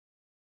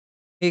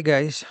Hey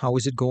guys, how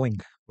is it going?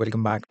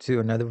 Welcome back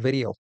to another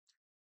video.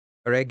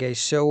 Alright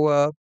guys,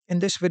 in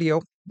this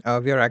video,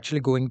 we are actually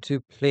going to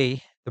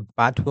play the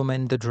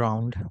Batwoman the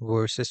Drowned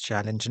versus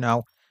challenge.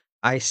 Now,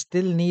 I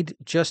still need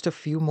just a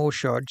few more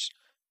shots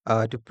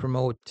to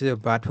promote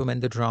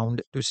Batwoman the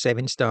Drowned to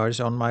 7 stars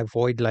on my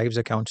Void Lives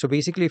account. So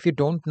basically, if you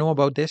don't know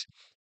about this,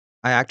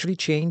 I actually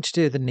changed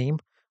the name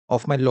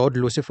of my Lord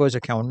Lucifer's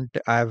account.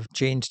 I've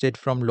changed it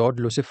from Lord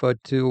Lucifer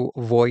to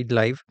Void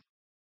Live.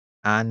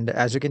 And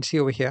as you can see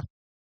over here,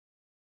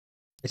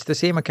 it's the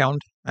same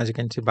account as you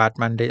can see,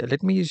 Batman Day.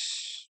 Let me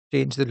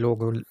change the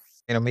logo,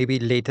 maybe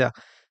later.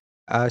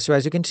 So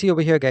as you can see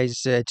over here,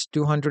 guys, it's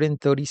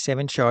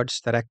 237 shards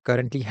that I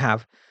currently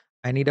have.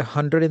 I need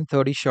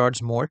 130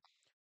 shards more.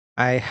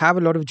 I have a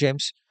lot of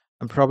gems.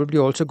 I'm probably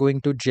also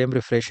going to gem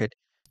refresh it.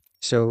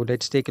 So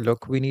let's take a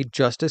look. We need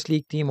Justice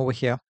League team over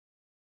here.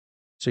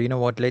 So you know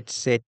what? Let's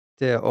set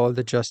all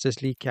the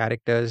Justice League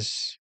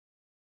characters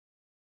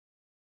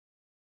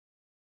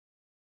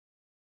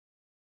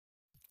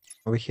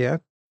over here.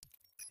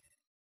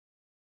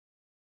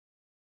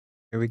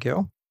 Here we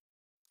go.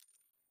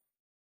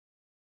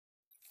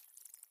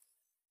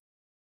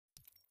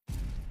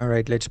 All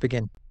right, let's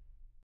begin.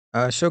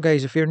 So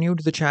guys, if you're new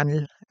to the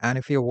channel and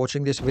if you're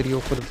watching this video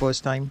for the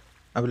first time,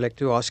 I would like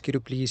to ask you to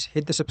please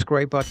hit the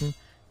subscribe button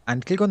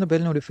and click on the bell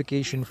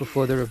notification for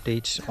further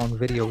updates on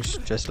videos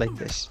just like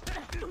this.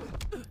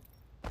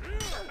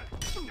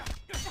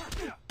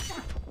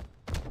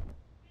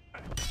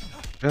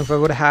 If I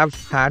would have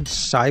had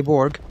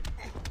Cyborg,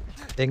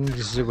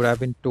 things would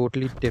have been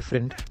totally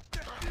different.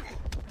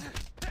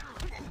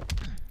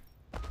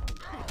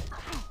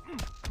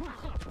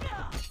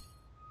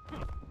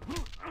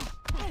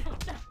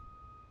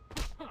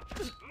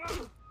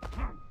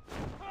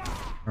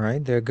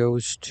 Alright, there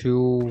goes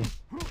two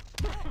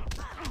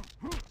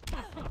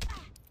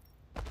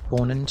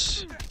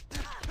opponents.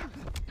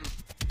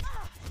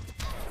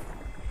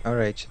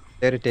 Alright,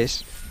 there it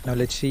is. Now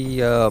let's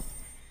see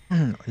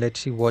let's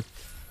see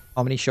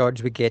how many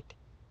shards we get.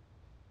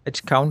 Let's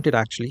count it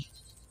actually.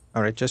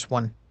 Alright, just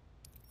one.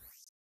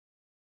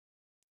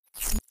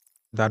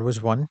 That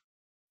was one.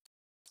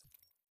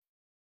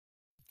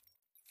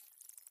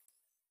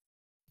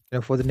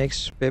 For the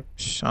next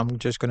pips, I'm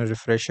just going to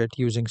refresh it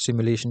using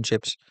simulation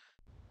chips.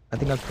 I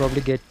think I'll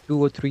probably get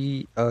 2 or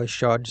 3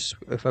 shards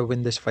if I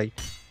win this fight.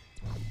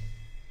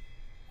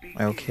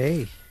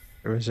 Okay,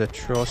 there is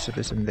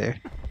atrocities in there.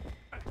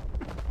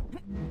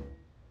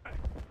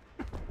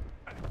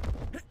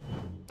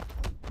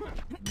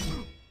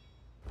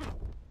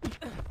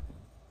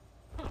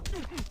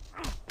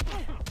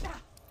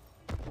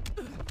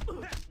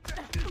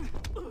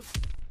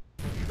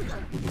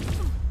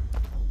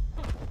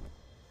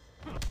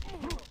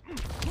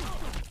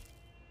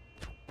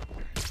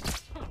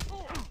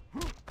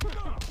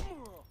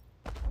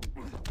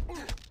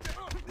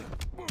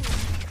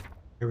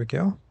 Here we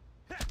go.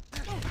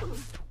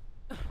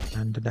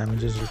 And the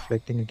damage is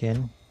reflecting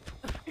again.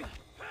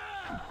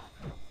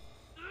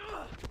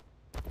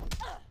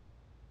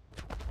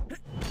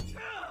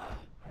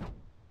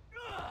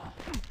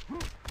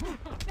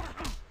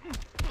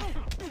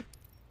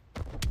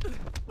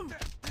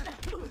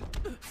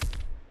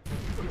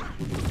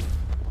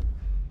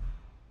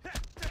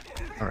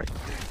 Alright.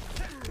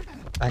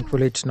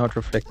 Thankfully it's not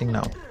reflecting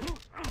now.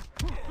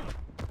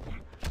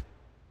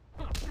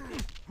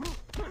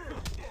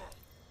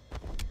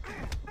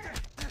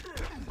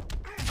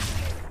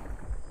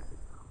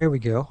 Here we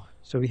go.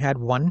 So we had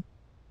one.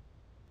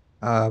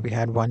 We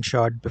had one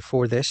shard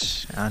before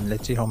this, and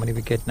let's see how many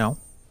we get now.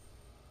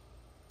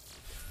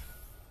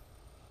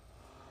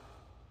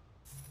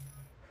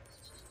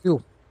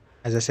 Two,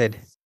 as I said,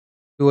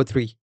 2 or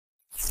 3.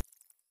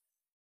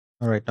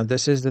 Alright, now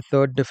this is the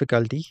third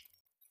difficulty.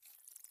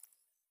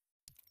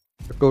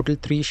 The total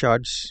 3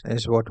 shards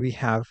is what we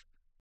have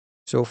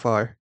so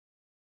far.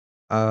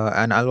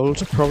 And I'll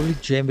also probably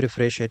gem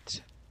refresh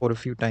it for a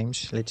few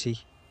times. Let's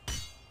see.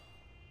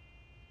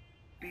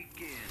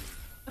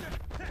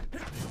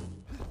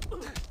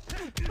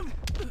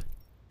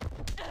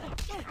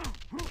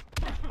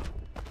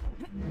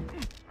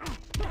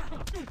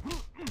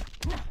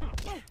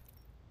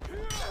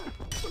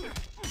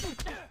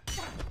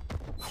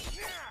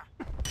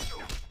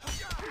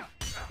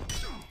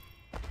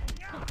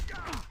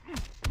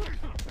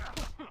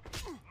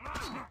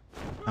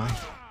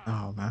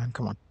 Oh man,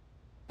 come on.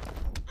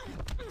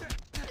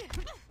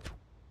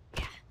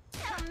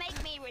 Don't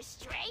make me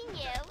restrain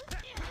you.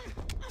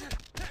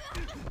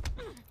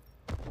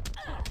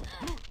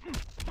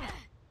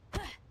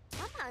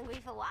 I'm hungry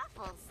for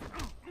waffles.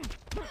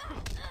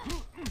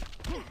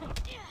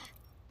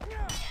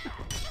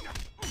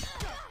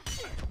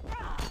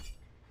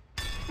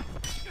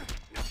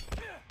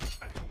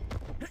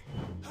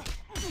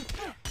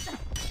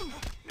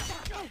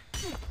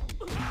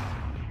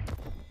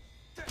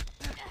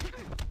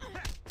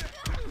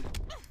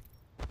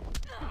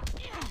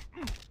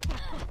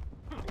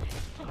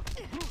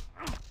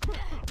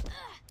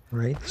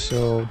 Right,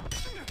 so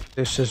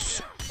this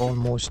is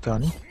almost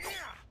done.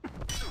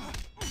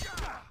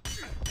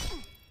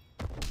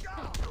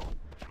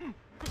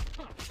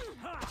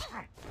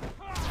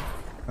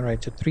 All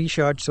right, so three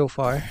shards so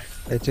far.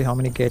 Let's see how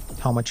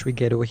much we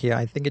get over here.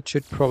 I think it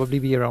should probably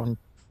be around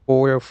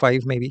four or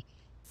five, maybe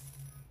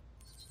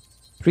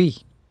three.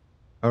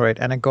 All right,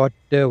 and I got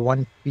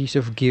one piece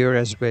of gear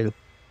as well.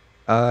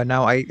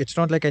 Now it's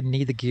not like I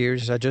need the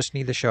gears. I just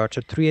need the shards.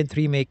 So three and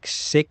three makes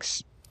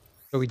six.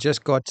 So we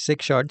just got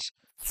six shards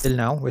till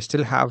now. We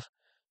still have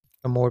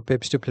some more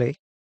pips to play,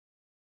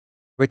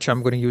 which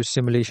I'm going to use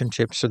simulation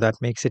chips. So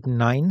that makes it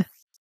nine,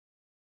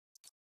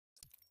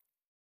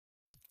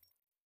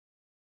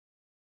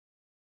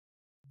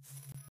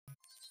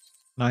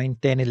 9,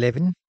 10,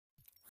 11,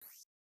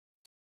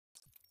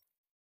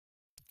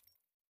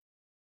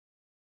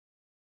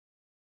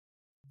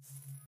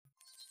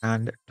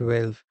 and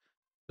 12.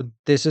 So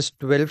this is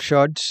 12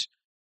 shards.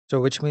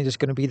 So which means it's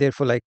going to be there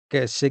for like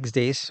 6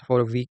 days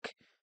for a week.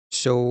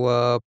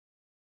 So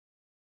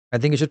I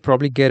think you should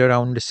probably get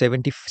around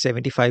 70,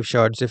 75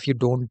 shards if you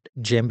don't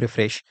gem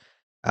refresh.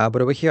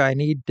 But over here, I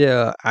need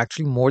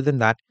actually more than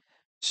that.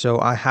 So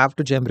I have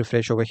to gem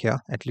refresh over here,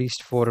 at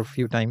least for a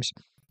few times.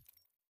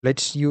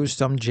 Let's use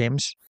some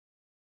gems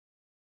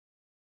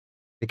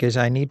because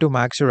I need to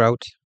max her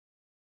out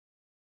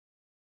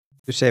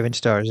to 7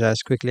 stars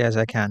as quickly as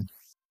I can.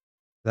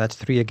 That's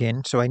three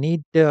again. So I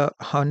need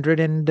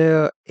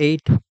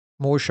 108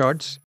 more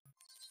shards.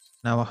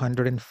 Now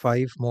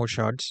 105 more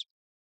shards.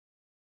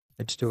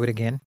 Let's do it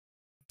again.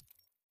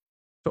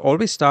 So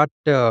always start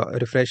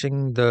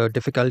refreshing the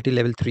difficulty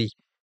level 3,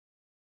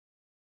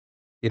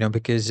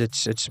 because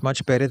it's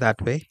much better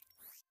that way.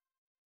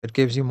 It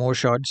gives you more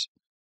shards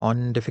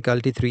on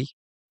difficulty 3,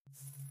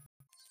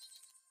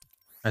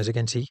 as you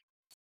can see.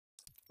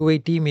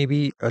 280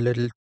 maybe a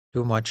little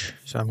too much,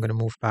 so I'm going to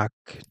move back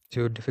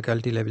to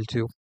difficulty level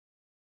 2.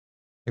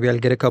 Maybe I'll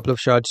get a couple of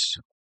shards.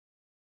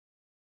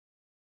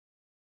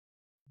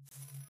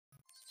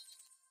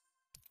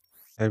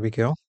 There we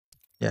go.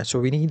 Yeah, so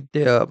we need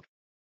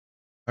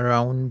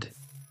around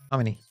how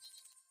many?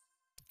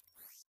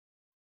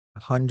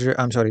 100.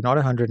 I'm sorry, not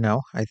 100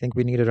 now. I think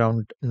we need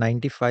around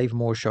 95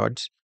 more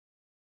shards.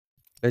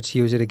 Let's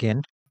use it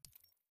again.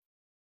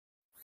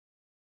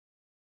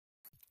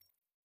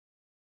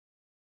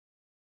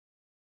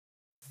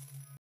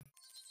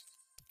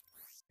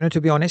 To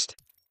be honest,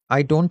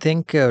 I don't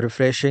think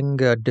refreshing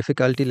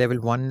difficulty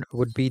level 1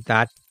 would be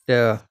that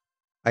uh,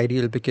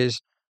 ideal because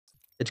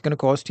it's going to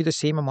cost you the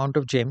same amount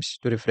of gems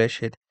to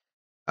refresh it.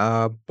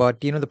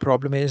 But the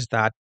problem is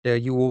that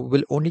you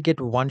will only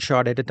get one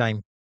shard at a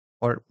time,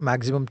 or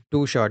maximum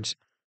two shards.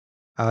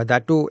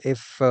 That too,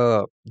 if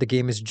the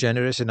game is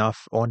generous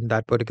enough on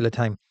that particular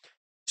time.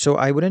 So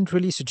I wouldn't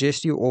really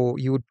suggest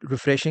you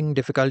refreshing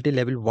difficulty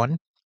level 1.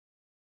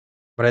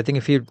 But I think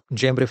if you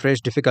gem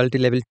refresh difficulty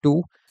level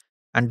 2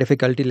 and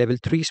difficulty level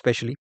 3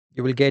 especially,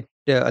 you will get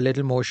a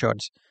little more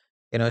shards.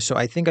 So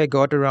I think I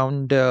got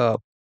around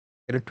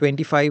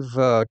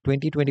 25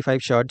 20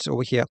 25 shards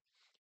over here,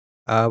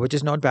 which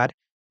is not bad.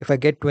 If I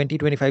get 20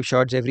 25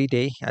 shards every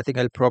day, I think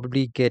I'll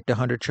probably get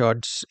 100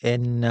 shards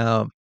in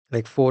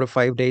like 4 or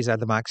 5 days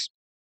at the max.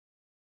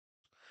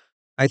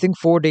 I think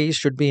 4 days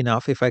should be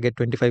enough if I get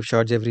 25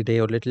 shards every day,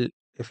 or little.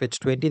 If it's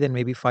 20, then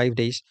maybe 5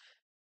 days.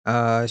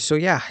 So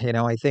yeah,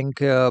 I think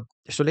so.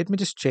 Let me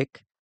just check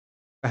if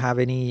I have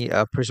any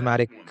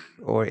prismatic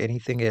or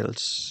anything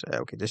else.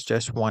 Okay, there's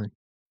just one.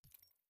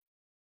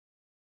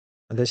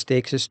 This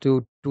takes us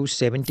to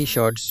 270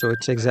 shards, so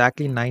it's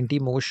exactly 90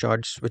 more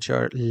shards, which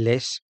are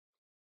less,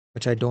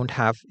 which I don't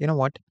have. You know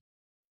what?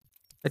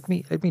 Let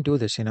me do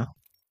this. Let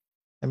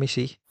me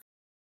see,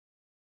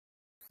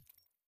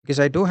 because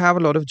I do have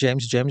a lot of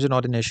gems. Gems are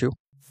not an issue.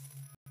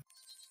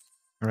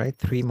 All right,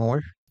 three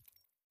more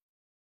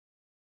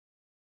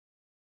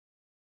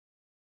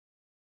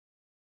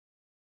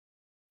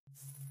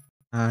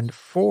and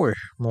four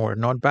more.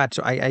 Not bad.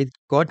 So I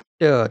got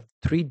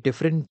three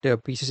different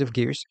pieces of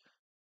gears,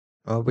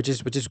 which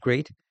is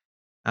great.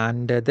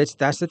 And that's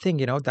the thing.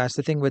 That's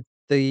the thing with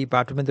the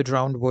Batwoman the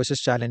Drowned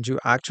versus challenge. You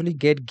actually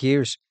get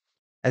gears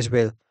as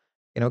well.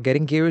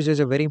 Getting gears is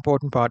a very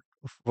important part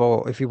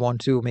for if you want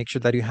to make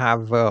sure that you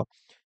have the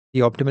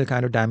optimal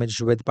kind of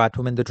damage with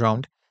Batwoman the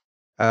Drowned.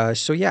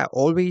 So yeah,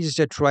 always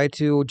try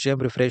to gem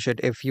refresh it.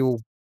 If you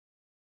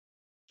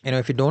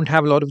don't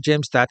have a lot of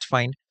gems, that's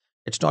fine.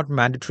 It's not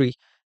mandatory.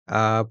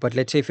 But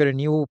let's say if you're a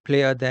new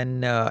player,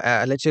 then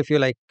let's say if you're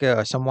like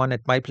someone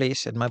at my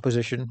place, at my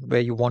position,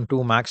 where you want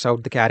to max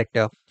out the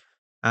character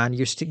and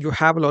you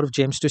have a lot of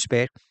gems to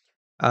spare,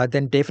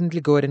 then definitely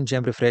go ahead and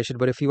gem refresh it.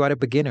 But if you are a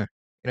beginner,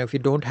 if you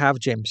don't have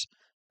gems,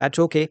 that's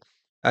okay.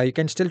 You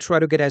can still try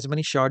to get as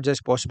many shards as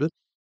possible.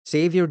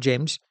 Save your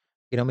gems.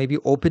 Maybe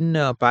open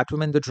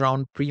Batwoman the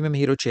Drowned premium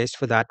hero chest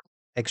for that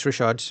extra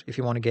shards if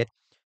you want to get,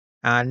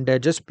 and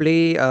just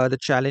play the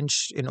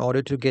challenge in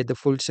order to get the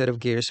full set of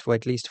gears for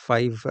at least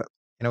five.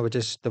 Which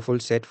is the full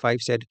set, five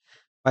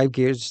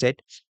gears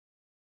set.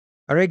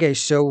 All right, guys.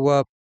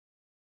 So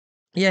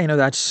yeah,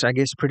 that's, I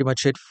guess, pretty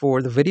much it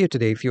for the video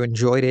today. If you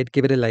enjoyed it,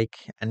 give it a like,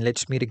 and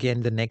let's meet again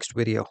in the next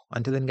video.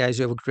 Until then, guys,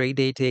 you have a great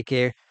day. Take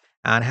care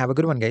and have a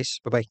good one, guys.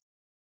 Bye bye.